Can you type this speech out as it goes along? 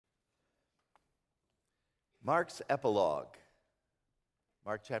Mark's epilogue,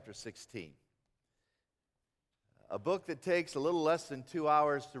 Mark chapter 16. A book that takes a little less than 2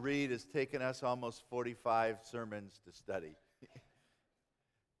 hours to read has taken us almost 45 sermons to study.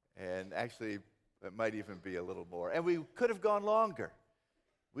 And actually, it might even be a little more. And we could have gone longer.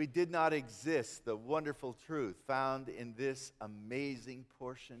 We did not exist the wonderful truth found in this amazing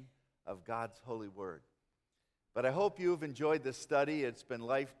portion of God's holy word. But I hope you have enjoyed this study. It's been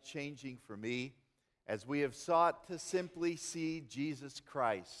life-changing for me as we have sought to simply see Jesus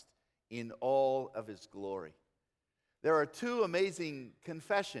Christ in all of his glory. There are two amazing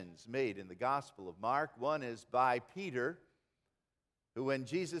confessions made in the Gospel of Mark. One is by Peter, who when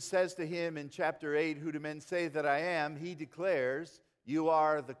Jesus says to him in chapter 8, "Who do men say that I am?" he declares, "You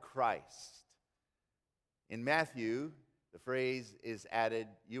are the Christ." In Matthew, the phrase is added,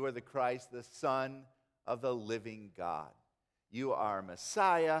 "You are the Christ, the Son of the living God." You are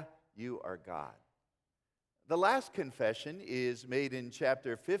Messiah, you are God. The last confession is made in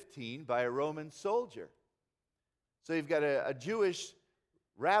chapter 15 by a Roman soldier. So you've got a Jewish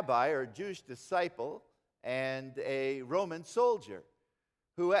rabbi or a Jewish disciple and a Roman soldier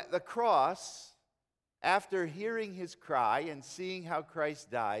who at the cross, after hearing his cry and seeing how Christ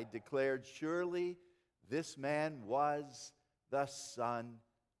died, declared, "Surely this man was the Son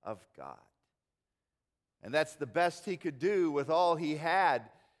of God." And that's the best he could do with all he had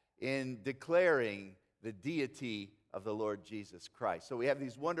in declaring the deity of the Lord Jesus Christ. So we have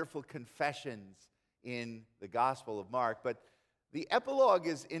these wonderful confessions in the Gospel of Mark, but the epilogue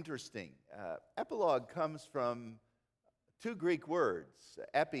is interesting. Epilogue comes from two Greek words.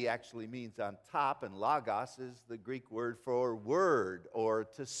 Epi actually means on top, and logos is the Greek word for word or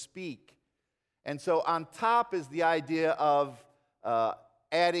to speak. And so on top is the idea of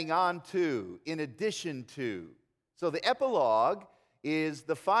adding on to, in addition to. So the epilogue is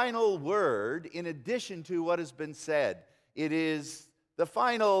the final word in addition to what has been said. It is the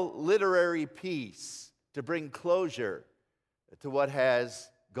final literary piece to bring closure to what has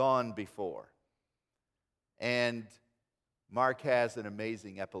gone before. And Mark has an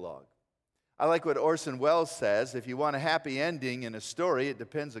amazing epilogue. I like what Orson Welles says, if you want a happy ending in a story, it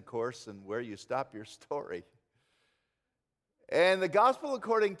depends, of course, on where you stop your story. And the Gospel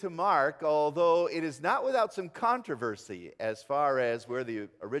according to Mark, although it is not without some controversy as far as where the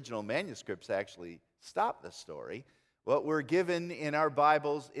original manuscripts actually stop the story, what we're given in our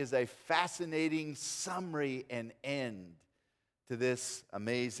Bibles is a fascinating summary and end to this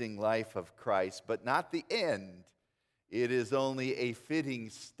amazing life of Christ, but not the end. It is only a fitting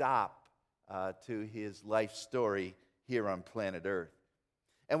stop to his life story here on planet Earth.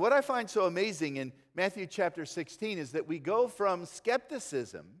 And what I find so amazing in Matthew chapter 16 is that we go from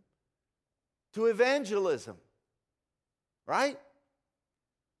skepticism to evangelism, right?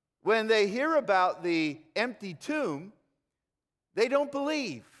 When they hear about the empty tomb, they don't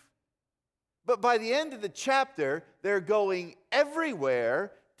believe. But by the end of the chapter, they're going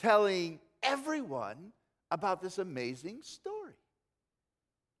everywhere, telling everyone about this amazing story.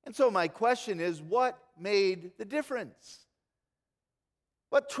 And so my question is, what made the difference?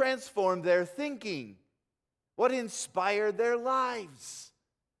 What transformed their thinking? What inspired their lives?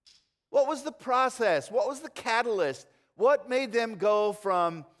 What was the process? What was the catalyst? What made them go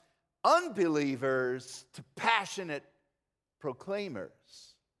from unbelievers to passionate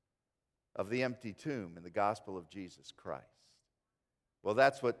proclaimers of the empty tomb and the gospel of Jesus Christ? Well,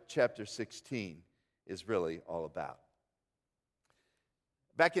 that's what chapter 16 is really all about.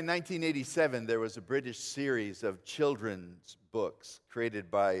 Back in 1987, there was a British series of children's books created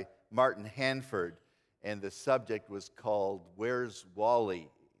by Martin Handford, and the subject was called Where's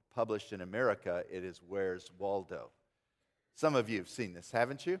Wally? Published in America, it is Where's Waldo? Some of you have seen this,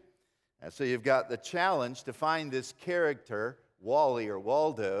 haven't you? So you've got the challenge to find this character, Wally or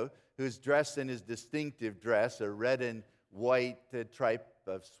Waldo, who's dressed in his distinctive dress, a red and white type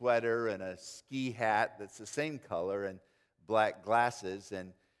of sweater and a ski hat that's the same color and black glasses.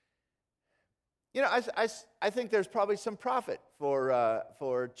 And you know, I think there's probably some profit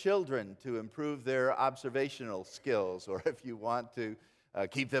for children to improve their observational skills, or if you want to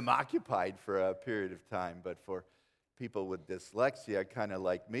keep them occupied for a period of time. But for people with dyslexia, kind of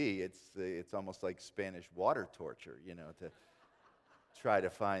like me, it's almost like Spanish water torture, you know, to try to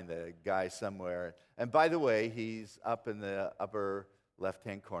find the guy somewhere. And by the way, he's up in the upper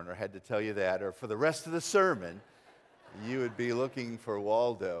left-hand corner. I had to tell you that, or for the rest of the sermon, you would be looking for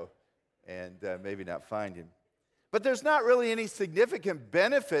Waldo and maybe not find him. But there's not really any significant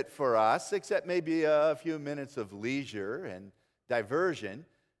benefit for us, except maybe a few minutes of leisure and diversion,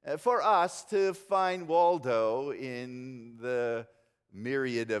 for us to find Waldo in the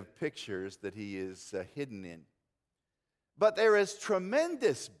myriad of pictures that he is hidden in. But there is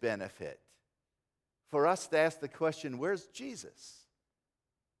tremendous benefit for us to ask the question, where's Jesus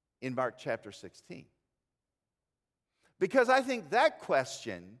in Mark chapter 16? Because I think that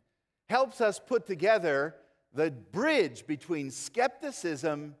question helps us put together the bridge between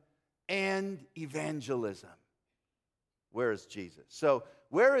skepticism and evangelism. Where is Jesus? So,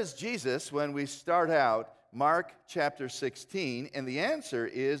 where is Jesus when we start out Mark chapter 16? And the answer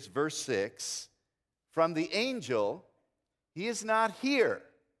is verse 6. From the angel, he is not here.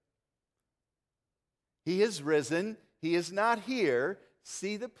 He is risen. He is not here.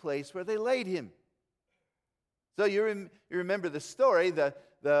 See the place where they laid him. So you remember the story.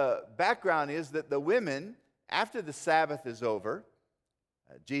 The background is that the women, after the Sabbath is over,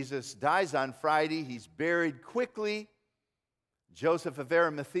 Jesus dies on Friday. He's buried quickly. Joseph of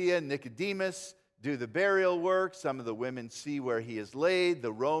Arimathea, Nicodemus do the burial work. Some of the women see where he is laid.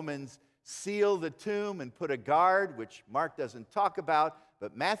 The Romans seal the tomb and put a guard, which Mark doesn't talk about,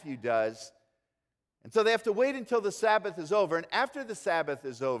 but Matthew does. And so they have to wait until the Sabbath is over. And after the Sabbath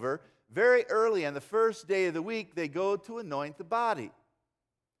is over, very early on the first day of the week, they go to anoint the body.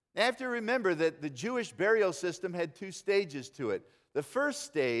 Now, you have to remember that the Jewish burial system had two stages to it. The first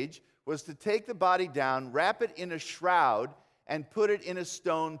stage was to take the body down, wrap it in a shroud, and put it in a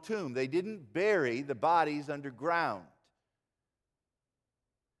stone tomb. They didn't bury the bodies underground.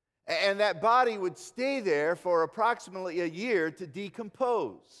 And that body would stay there for approximately a year to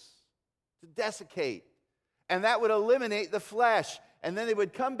decompose, to desiccate. And that would eliminate the flesh. And then they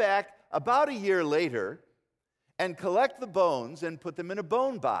would come back about a year later and collect the bones and put them in a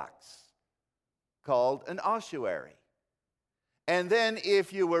bone box called an ossuary. And then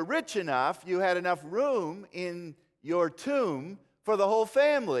if you were rich enough, you had enough room in your tomb for the whole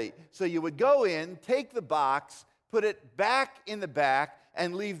family. So you would go in, take the box, put it back in the back,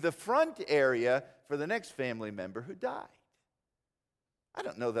 and leave the front area for the next family member who died. I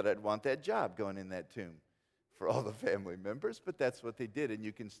don't know that I'd want that job going in that tomb for all the family members, but that's what they did, and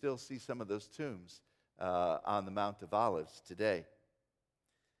you can still see some of those tombs on the Mount of Olives today.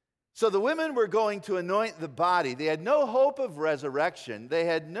 So the women were going to anoint the body. They had no hope of resurrection. They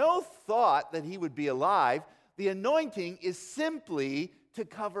had no thought that he would be alive. The anointing is simply to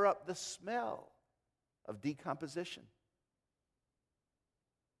cover up the smell of decomposition.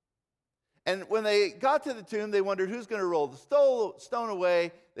 And when they got to the tomb, they wondered who's going to roll the stone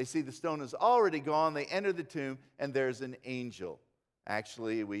away. They see the stone is already gone. They enter the tomb, and there's an angel.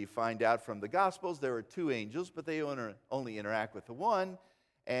 Actually, we find out from the Gospels there are two angels, but they only interact with the one.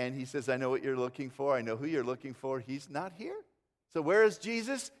 And he says, I know what you're looking for. I know who you're looking for. He's not here. So where is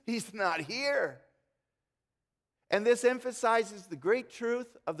Jesus? He's not here. And this emphasizes the great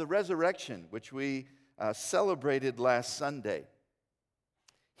truth of the resurrection, which we celebrated last Sunday.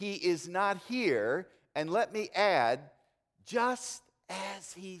 He is not here, and let me add, just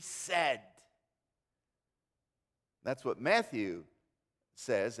as he said. That's what Matthew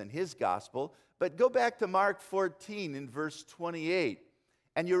says in his gospel. But go back to Mark 14 in verse 28.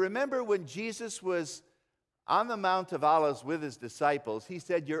 And you remember when Jesus was on the Mount of Olives with his disciples, he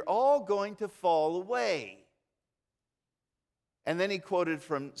said, you're all going to fall away. And then he quoted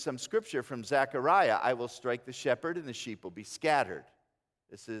from some scripture from Zechariah, I will strike the shepherd and the sheep will be scattered.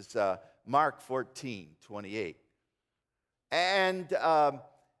 This is Mark 14:28. And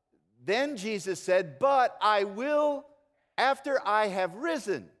then Jesus said, but I will, after I have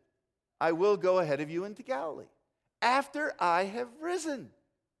risen, I will go ahead of you into Galilee. After I have risen.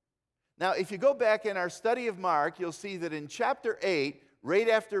 Now, if you go back in our study of Mark, you'll see that in chapter 8, right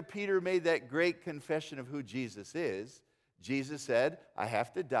after Peter made that great confession of who Jesus is, Jesus said, I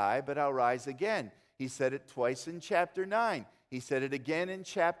have to die, but I'll rise again. He said it twice in chapter 9. He said it again in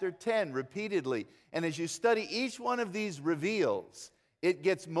chapter 10, repeatedly. And as you study each one of these reveals, it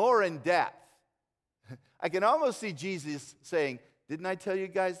gets more in depth. I can almost see Jesus saying, didn't I tell you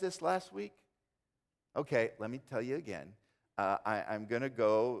guys this last week? Okay, let me tell you again. I'm going to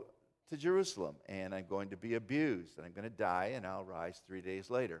go to Jerusalem, and I'm going to be abused, and I'm going to die, and I'll rise 3 days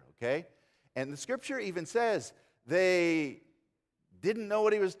later, okay? And the scripture even says they didn't know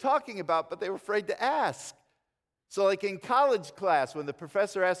what he was talking about, but they were afraid to ask. So like in college class, when the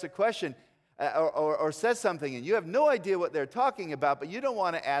professor asks a question or says something, and you have no idea what they're talking about, but you don't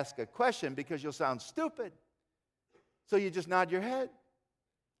want to ask a question because you'll sound stupid. So you just nod your head.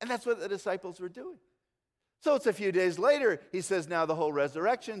 And that's what the disciples were doing. So it's a few days later, he says, now the whole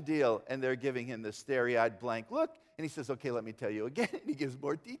resurrection deal, and they're giving him this starry-eyed blank look, and he says, okay, let me tell you again, and he gives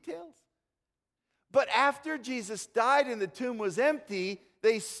more details. But after Jesus died and the tomb was empty,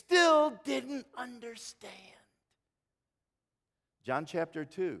 they still didn't understand. John chapter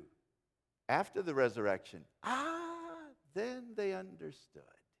 2, after the resurrection, then they understood.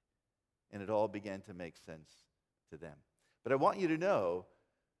 And it all began to make sense to them. But I want you to know,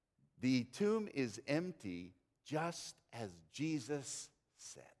 the tomb is empty just as Jesus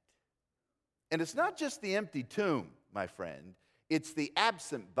said. And it's not just the empty tomb, my friend. It's the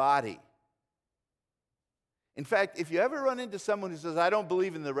absent body. In fact, if you ever run into someone who says, I don't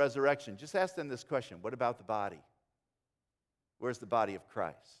believe in the resurrection, just ask them this question: what about the body? Where's the body of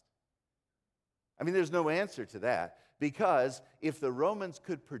Christ? I mean, there's no answer to that, because if the Romans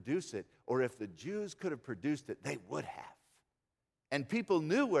could produce it, or if the Jews could have produced it, they would have. And people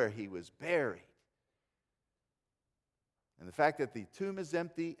knew where he was buried. And the fact that the tomb is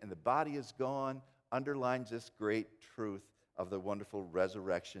empty and the body is gone underlines this great truth of the wonderful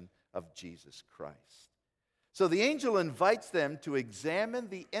resurrection of Jesus Christ. So the angel invites them to examine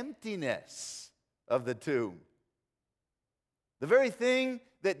the emptiness of the tomb. The very thing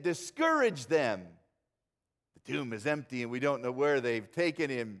that discouraged them, the tomb is empty and we don't know where they've taken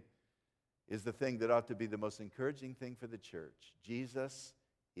him, is the thing that ought to be the most encouraging thing for the church. Jesus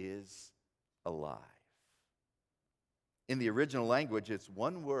is alive. In the original language, it's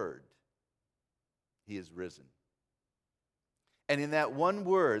one word: he is risen. And in that one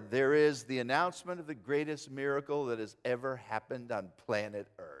word, there is the announcement of the greatest miracle that has ever happened on planet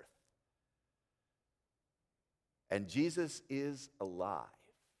Earth. And Jesus is alive.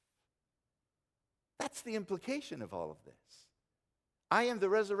 That's the implication of all of this. I am the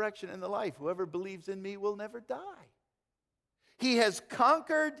resurrection and the life. Whoever believes in me will never die. He has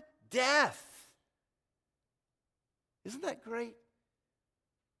conquered death. Isn't that great?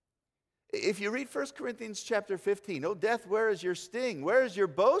 If you read 1 Corinthians chapter 15, "O death, where is your sting? Where is your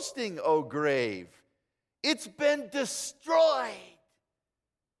boasting, O grave? It's been destroyed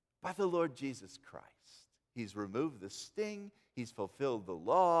by the Lord Jesus Christ." He's removed the sting. He's fulfilled the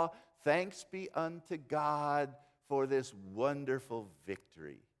law. Thanks be unto God for this wonderful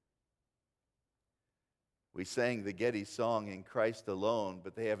victory. We sang the Getty song, "In Christ Alone,"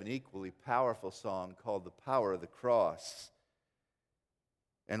 but they have an equally powerful song called "The Power of the Cross."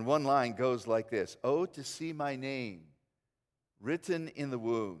 And one line goes like this: "Oh, to see my name written in the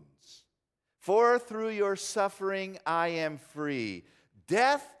wounds, for through your suffering I am free.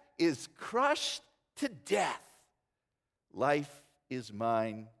 Death is crushed to death. Life is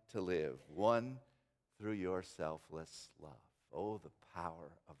mine to live, won through your selfless love." Oh, the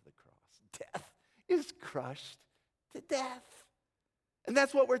power of the cross. Death is crushed to death. And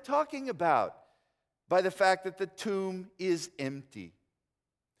that's what we're talking about by the fact that the tomb is empty.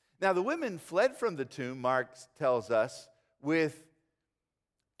 Now, the women fled from the tomb, Mark tells us, with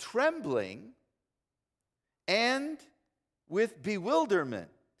trembling and with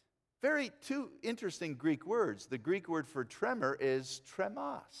bewilderment. Two interesting Greek words. The Greek word for tremor is tremos.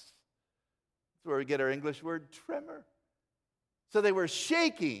 That's where we get our English word tremor. So they were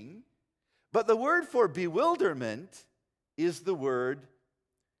shaking, but the word for bewilderment is the word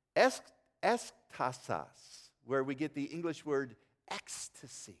ekstasis, where we get the English word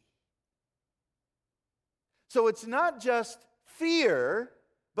ecstasy. So it's not just fear,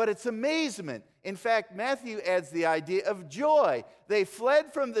 but it's amazement. In fact, Matthew adds the idea of joy. They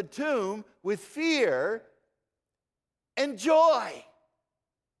fled from the tomb with fear and joy.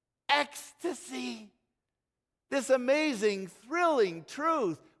 Ecstasy. This amazing, thrilling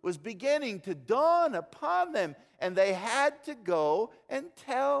truth was beginning to dawn upon them, and they had to go and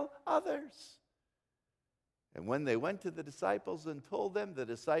tell others. And when they went to the disciples and told them, the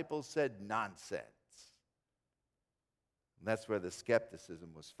disciples said, "Nonsense." And that's where the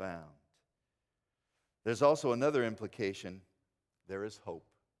skepticism was found. There's also another implication. There is hope.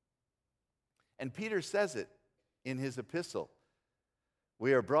 And Peter says it in his epistle.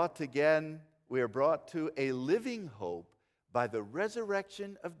 We are brought to a living hope by the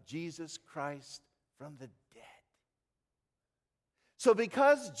resurrection of Jesus Christ from the dead. So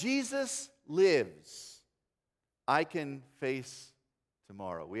because Jesus lives, I can face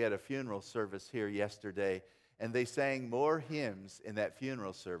tomorrow. We had a funeral service here yesterday, and they sang more hymns in that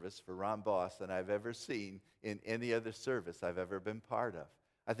funeral service for Ron Boss than I've ever seen in any other service I've ever been part of.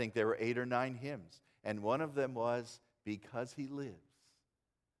 I think there were 8 or 9 hymns, and one of them was, "Because he lives,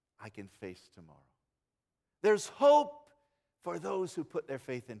 I can face tomorrow." There's hope for those who put their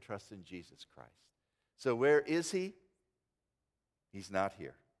faith and trust in Jesus Christ. So where is he? He's not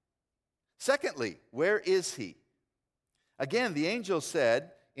here. Secondly, where is he? Again, the angel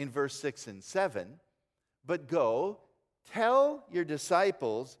said in verse 6 and 7, "But go, tell your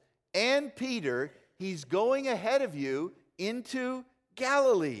disciples and Peter, he's going ahead of you into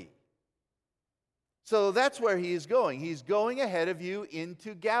Galilee." So that's where he is going. He's going ahead of you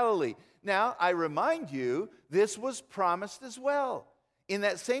into Galilee. Now, I remind you, this was promised as well. In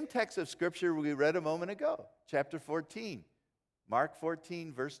that same text of Scripture we read a moment ago, chapter 14, Mark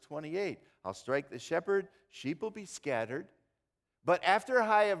 14, verse 28. I'll strike the shepherd, sheep will be scattered. But after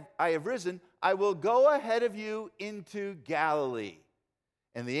I have risen, I will go ahead of you into Galilee.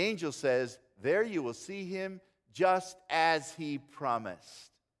 And the angel says, there you will see him just as he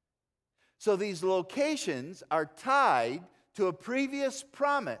promised. So these locations are tied to a previous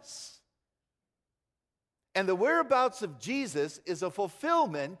promise. And the whereabouts of Jesus is a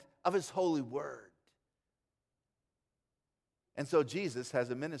fulfillment of his holy word. And so Jesus has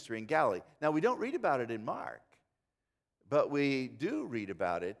a ministry in Galilee. Now, we don't read about it in Mark, but we do read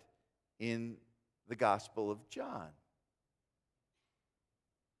about it in the Gospel of John.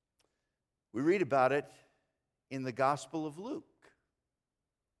 We read about it in the Gospel of Luke.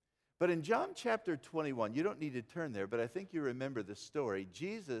 But in John chapter 21, you don't need to turn there, but I think you remember the story.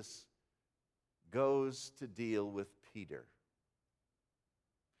 Jesus goes to deal with Peter.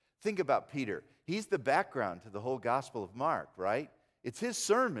 Think about Peter. He's the background to the whole Gospel of Mark, right? It's his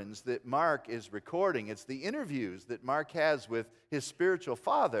sermons that Mark is recording. It's the interviews that Mark has with his spiritual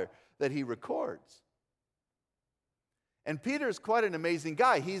father that he records. And Peter's quite an amazing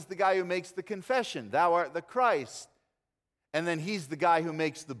guy. He's the guy who makes the confession, thou art the Christ. And then he's the guy who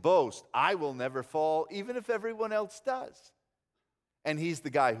makes the boast, I will never fall, even if everyone else does. And he's the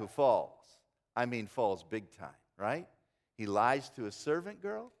guy who falls. I mean, falls big time, right? He lies to a servant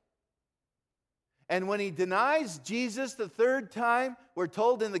girl. And when he denies Jesus the third time, we're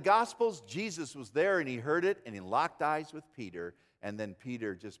told in the Gospels, Jesus was there and he heard it and he locked eyes with Peter. And then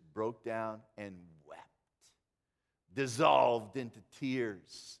Peter just broke down and wept, dissolved into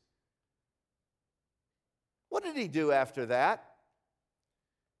tears. What did he do after that?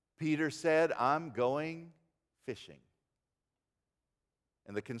 Peter said, I'm going fishing.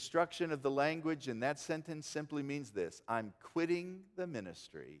 And the construction of the language in that sentence simply means this: I'm quitting the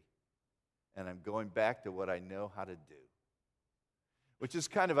ministry and I'm going back to what I know how to do. Which is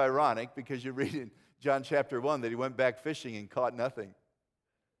kind of ironic because you read in John chapter 1 that he went back fishing and caught nothing.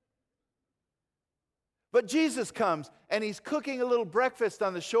 But Jesus comes and he's cooking a little breakfast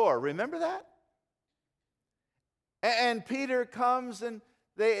on the shore. Remember that? And Peter comes and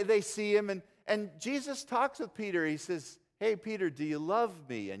they see him and Jesus talks with Peter. He says, hey, Peter, do you love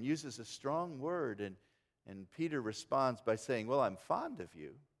me? And uses a strong word. And Peter responds by saying, well, I'm fond of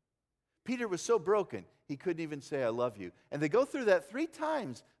you. Peter was so broken, he couldn't even say, I love you. And they go through that 3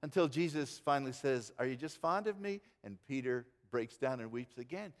 times until Jesus finally says, are you just fond of me? And Peter breaks down and weeps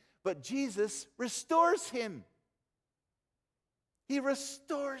again. But Jesus restores him. He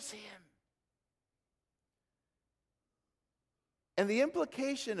restores him. And the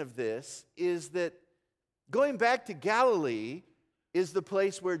implication of this is that going back to Galilee is the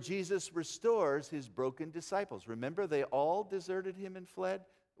place where Jesus restores his broken disciples. Remember, they all deserted him and fled?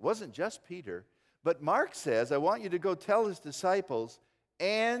 It wasn't just Peter. But Mark says, I want you to go tell his disciples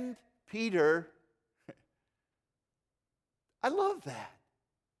and Peter. I love that.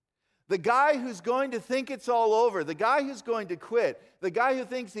 The guy who's going to think it's all over, the guy who's going to quit, the guy who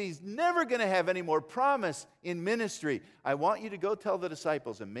thinks he's never going to have any more promise in ministry, I want you to go tell the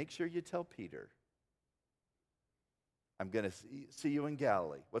disciples and make sure you tell Peter. I'm going to see you in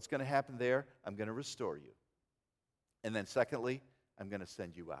Galilee. What's going to happen there? I'm going to restore you. And then secondly, I'm going to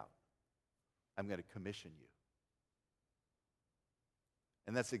send you out. I'm going to commission you.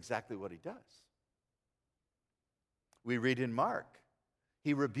 And that's exactly what he does. We read in Mark,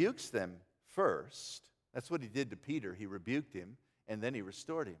 he rebukes them first. That's what he did to Peter. He rebuked him, and then he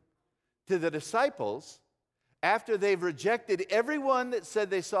restored him. To the disciples, after they've rejected everyone that said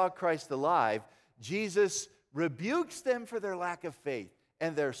they saw Christ alive, Jesus rebukes them for their lack of faith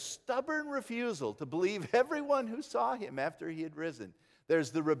and their stubborn refusal to believe everyone who saw him after he had risen.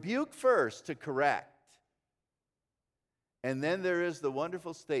 There's the rebuke first to correct. And then there is the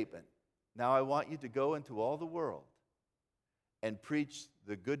wonderful statement, now I want you to go into all the world and preach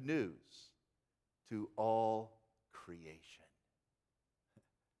the good news to all creation.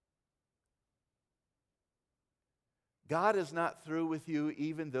 God is not through with you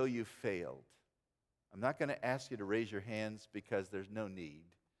even though you failed. I'm not going to ask you to raise your hands because there's no need.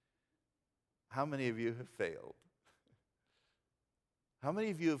 How many of you have failed? How many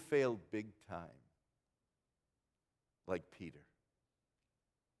of you have failed big time? Like Peter.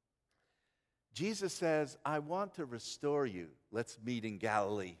 Jesus says, I want to restore you. Let's meet in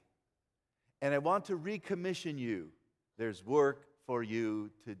Galilee. And I want to recommission you. There's work for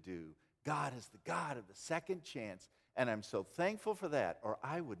you to do. God is the God of the second chance. And I'm so thankful for that, or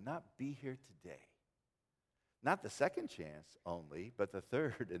I would not be here today. Not the second chance only, but the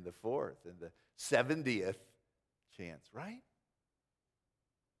third and the fourth and the 70th chance, right?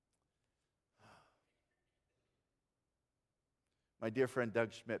 My dear friend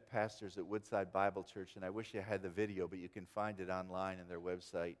Doug Schmidt pastors at Woodside Bible Church, and I wish you had the video, but you can find it online on their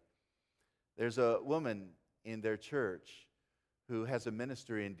website. There's a woman in their church who has a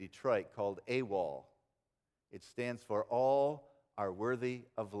ministry in Detroit called AWOL. It stands for All Are Worthy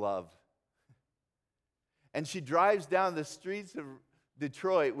of Love. And she drives down the streets of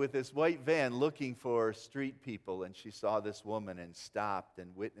Detroit with this white van looking for street people, and she saw this woman and stopped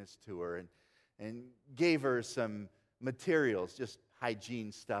and witnessed to her and gave her some materials, just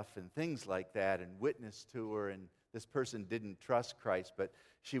hygiene stuff and things like that, and witnessed to her. And this person didn't trust Christ, but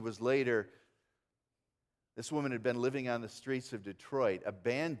she was later, this woman had been living on the streets of Detroit,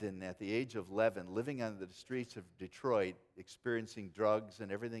 abandoned at the age of 11, living on the streets of Detroit, experiencing drugs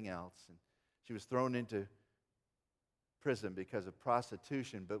and everything else. And she was thrown into prison because of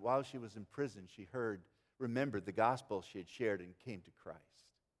prostitution, but while she was in prison, she remembered the gospel she had shared and came to Christ.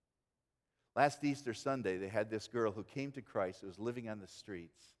 Last Easter Sunday, they had this girl who came to Christ, who was living on the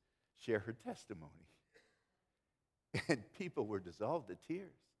streets, share her testimony. And people were dissolved to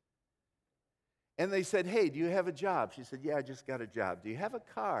tears. And they said, "Hey, do you have a job?" She said, "Yeah, I just got a job." "Do you have a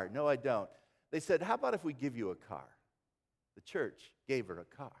car?" "No, I don't." They said, "How about if we give you a car?" The church gave her a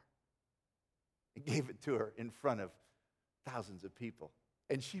car. It gave it to her in front of thousands of people.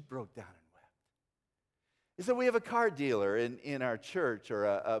 And she broke down and wept. He said, "We have a car dealer in our church, or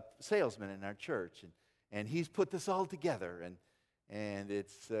a salesman in our church, and he's put this all together, and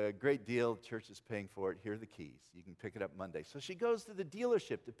it's a great deal. The church is paying for it. Here are the keys. You can pick it up Monday." So she goes to the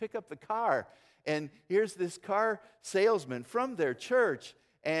dealership to pick up the car, and here's this car salesman from their church,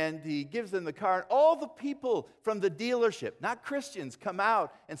 and he gives them the car, and all the people from the dealership, not Christians, come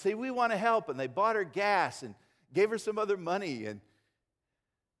out and say, "We want to help," and they bought her gas and gave her some other money.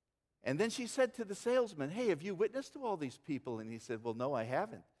 And then she said to the salesman, "Hey, have you witnessed to all these people?" And he said, "Well, no, I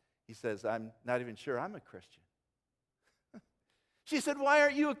haven't." He says, "I'm not even sure I'm a Christian." She said, "Why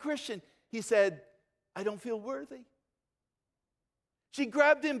aren't you a Christian?" He said, "I don't feel worthy." She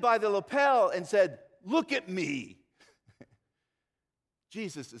grabbed him by the lapel and said, "Look at me."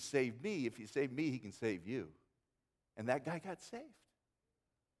 Jesus has saved me. If he saved me, he can save you. And that guy got saved.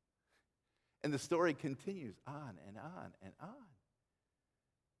 And the story continues on and on and on.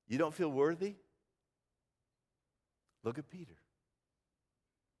 You don't feel worthy? Look at Peter.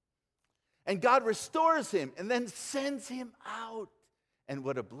 And God restores him and then sends him out. And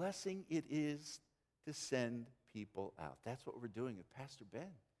what a blessing it is to send people out. That's what we're doing with Pastor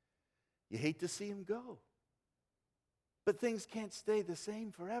Ben. You hate to see him go. But things can't stay the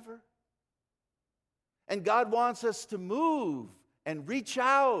same forever. And God wants us to move and reach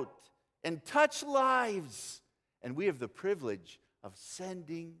out and touch lives. And we have the privilege of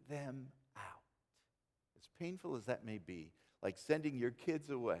sending them out. As painful as that may be, like sending your kids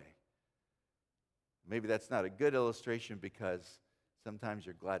away. Maybe that's not a good illustration because sometimes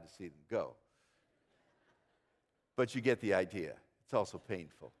you're glad to see them go. But you get the idea. It's also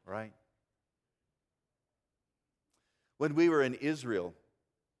painful, right? When we were in Israel,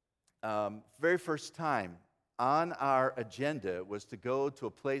 very first time on our agenda was to go to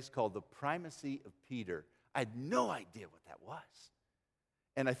a place called the Primacy of Peter. I had no idea what that was.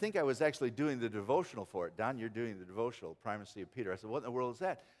 And I think I was actually doing the devotional for it. Don, you're doing the devotional, Primacy of Peter. I said, what in the world is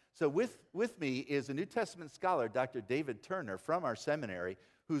that? So with me is a New Testament scholar, Dr. David Turner, from our seminary,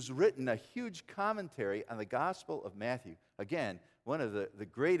 who's written a huge commentary on the Gospel of Matthew. Again, one of the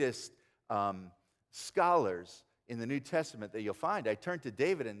greatest scholars in the New Testament that you'll find. I turned to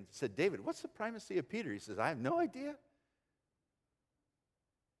David and said, "David, what's the primacy of Peter?" He says, "I have no idea."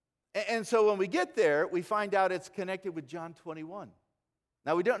 And so when we get there, we find out it's connected with John 21.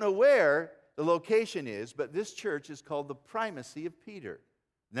 Now, we don't know where the location is, but this church is called the Primacy of Peter.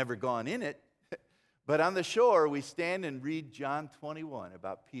 Never gone in it, but on the shore, we stand and read John 21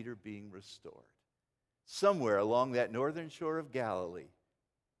 about Peter being restored. Somewhere along that northern shore of Galilee,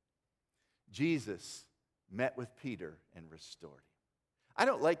 Jesus met with Peter and restored him. I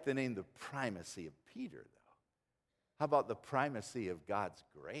don't like the name the Primacy of Peter, though. How about the primacy of God's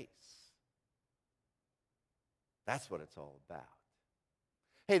grace? That's what it's all about.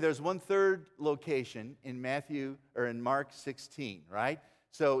 Hey, there's one third location in Mark 16, right?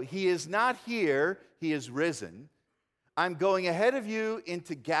 So he is not here, he is risen. I'm going ahead of you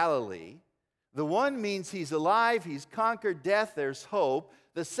into Galilee. The one means he's alive, he's conquered death, there's hope.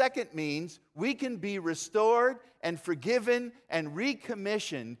 The second means we can be restored and forgiven and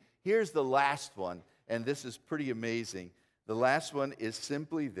recommissioned. Here's the last one, and this is pretty amazing. The last one is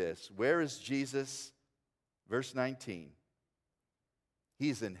simply this. Where is Jesus? Verse 19.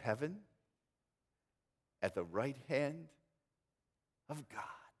 He's in heaven at the right hand of God.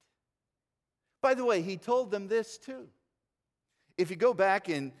 By the way, he told them this too. If you go back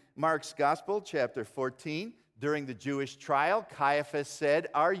in Mark's Gospel, chapter 14, during the Jewish trial, Caiaphas said,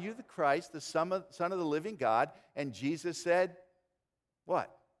 "Are you the Christ, the Son of the living God?" And Jesus said,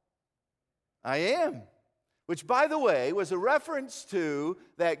 what? "I am." Which, by the way, was a reference to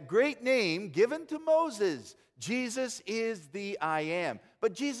that great name given to Moses. Jesus is the I am.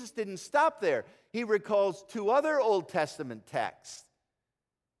 But Jesus didn't stop there. He recalls two other Old Testament texts.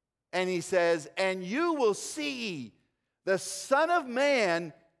 And he says, "And you will see the Son of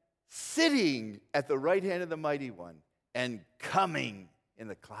Man sitting at the right hand of the Mighty One and coming in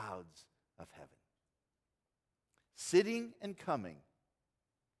the clouds of heaven." Sitting and coming.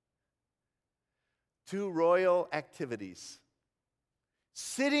 Two royal activities.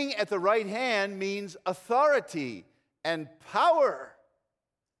 Sitting at the right hand means authority and power.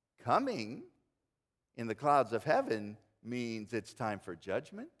 Coming in the clouds of heaven means it's time for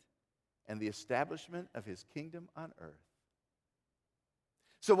judgment and the establishment of his kingdom on earth.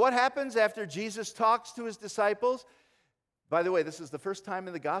 So what happens after Jesus talks to his disciples? By the way, this is the first time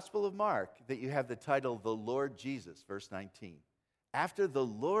in the Gospel of Mark that you have the title, the Lord Jesus, verse 19. After the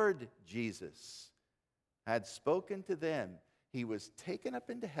Lord Jesus had spoken to them, he was taken up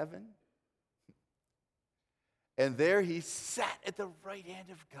into heaven, and there he sat at the right hand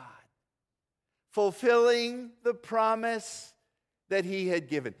of God, fulfilling the promise that he had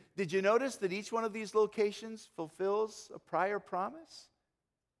given. Did you notice that each one of these locations fulfills a prior promise?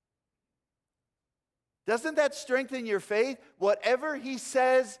 Doesn't that strengthen your faith? Whatever he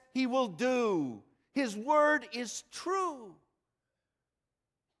says, he will do. His word is true.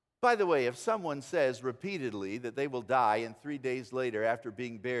 By the way, if someone says repeatedly that they will die and 3 days later, after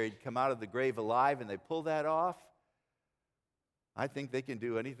being buried, come out of the grave alive and they pull that off, I think they can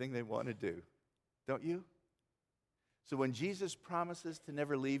do anything they want to do. Don't you? So when Jesus promises to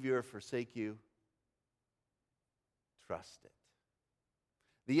never leave you or forsake you, trust it.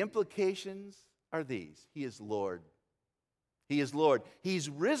 The implications are these. He is Lord. He is Lord. He's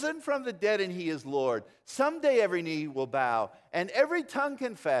risen from the dead and he is Lord. Someday every knee will bow and every tongue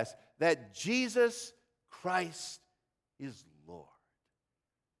confess that Jesus Christ is Lord.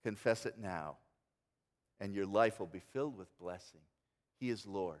 Confess it now and your life will be filled with blessing. He is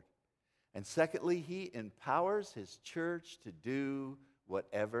Lord. And secondly, he empowers his church to do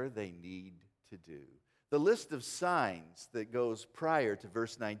whatever they need to do. The list of signs that goes prior to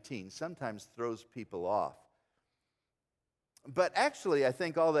verse 19 sometimes throws people off. But actually, I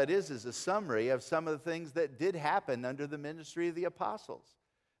think all that is a summary of some of the things that did happen under the ministry of the apostles.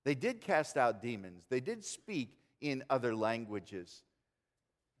 They did cast out demons. They did speak in other languages.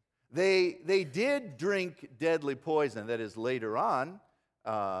 They did drink deadly poison. That is later on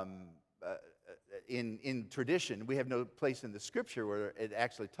in tradition. We have no place in the Scripture where it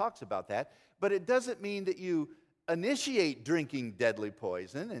actually talks about that. But it doesn't mean that you initiate drinking deadly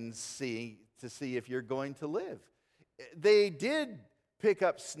poison and see if you're going to live. They did pick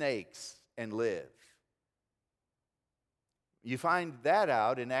up snakes and live. You find that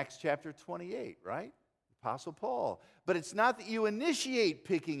out in Acts chapter 28, right? Apostle Paul. But it's not that you initiate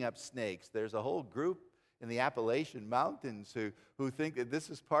picking up snakes. There's a whole group in the Appalachian Mountains who think that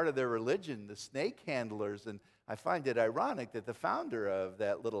this is part of their religion, the snake handlers. And I find it ironic that the founder of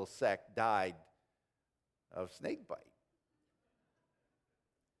that little sect died of snake bite.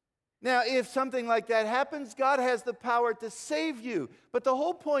 Now, if something like that happens, God has the power to save you. But the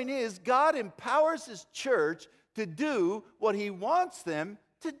whole point is, God empowers his church to do what he wants them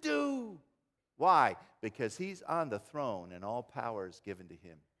to do. Why? Because he's on the throne and all power is given to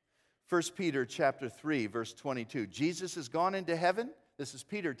him. 1 Peter chapter 3, verse 22. Jesus has gone into heaven. This is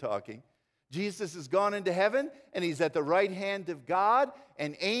Peter talking. Jesus has gone into heaven, and he's at the right hand of God,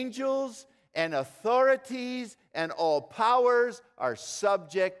 and angels and authorities and all powers are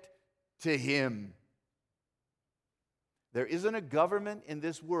subject to him. There isn't a government in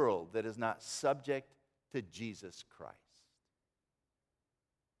this world that is not subject to Jesus Christ.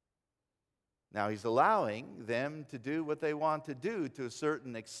 Now, he's allowing them to do what they want to do to a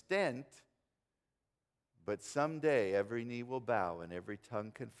certain extent, but someday every knee will bow and every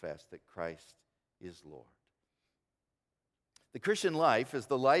tongue confess that Christ is Lord. The Christian life is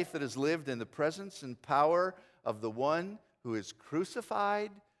the life that is lived in the presence and power of the one who is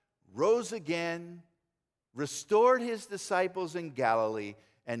crucified, rose again, restored his disciples in Galilee,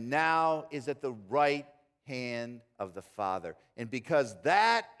 and now is at the right hand of the Father. And because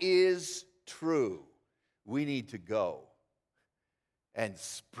that is true, we need to go and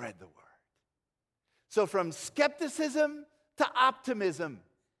spread the word. So from skepticism to optimism,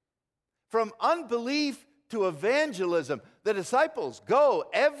 from unbelief to evangelism, the disciples go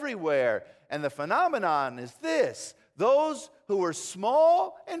everywhere. And the phenomenon is this: those who were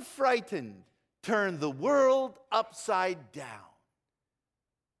small and frightened turned the world upside down.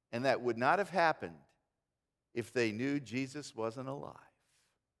 And that would not have happened if they knew Jesus wasn't alive.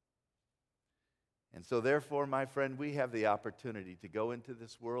 And so therefore, my friend, we have the opportunity to go into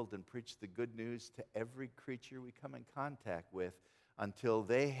this world and preach the good news to every creature we come in contact with until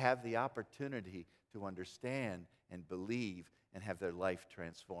they have the opportunity to understand and believe and have their life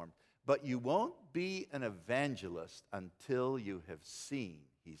transformed. But you won't be an evangelist until you have seen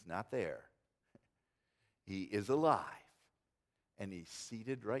he's not there. He is alive, and he's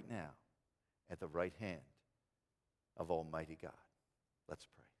seated right now at the right hand of Almighty God. Let's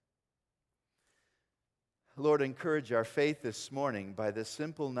pray. Lord, encourage our faith this morning by the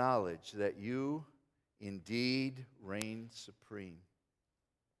simple knowledge that you indeed reign supreme.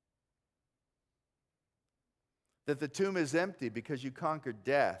 That the tomb is empty because you conquered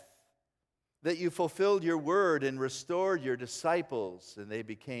death. That you fulfilled your word and restored your disciples, and they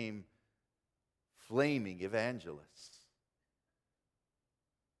became flaming evangelists.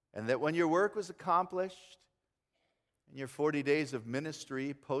 And that when your work was accomplished, and your 40 days of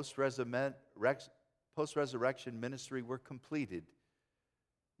ministry, post-resurrection ministry were completed,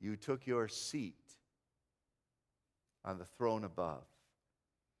 you took your seat on the throne above.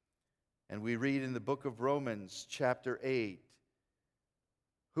 And we read in the book of Romans, chapter 8,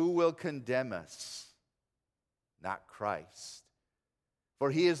 who will condemn us? Not Christ.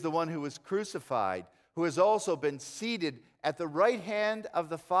 For he is the one who was crucified, who has also been seated at the right hand of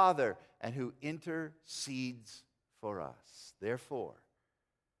the Father, and who intercedes for us. Therefore,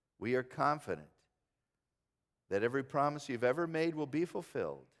 we are confident that every promise you've ever made will be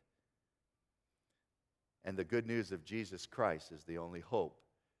fulfilled. And the good news of Jesus Christ is the only hope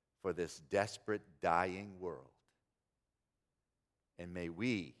for this desperate, dying world. And may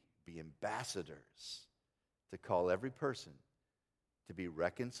we be ambassadors to call every person to be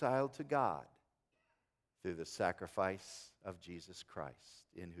reconciled to God through the sacrifice of Jesus Christ,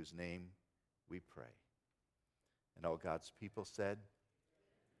 in whose name we pray. And all God's people said,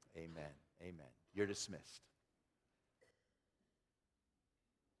 amen. Amen. You're dismissed.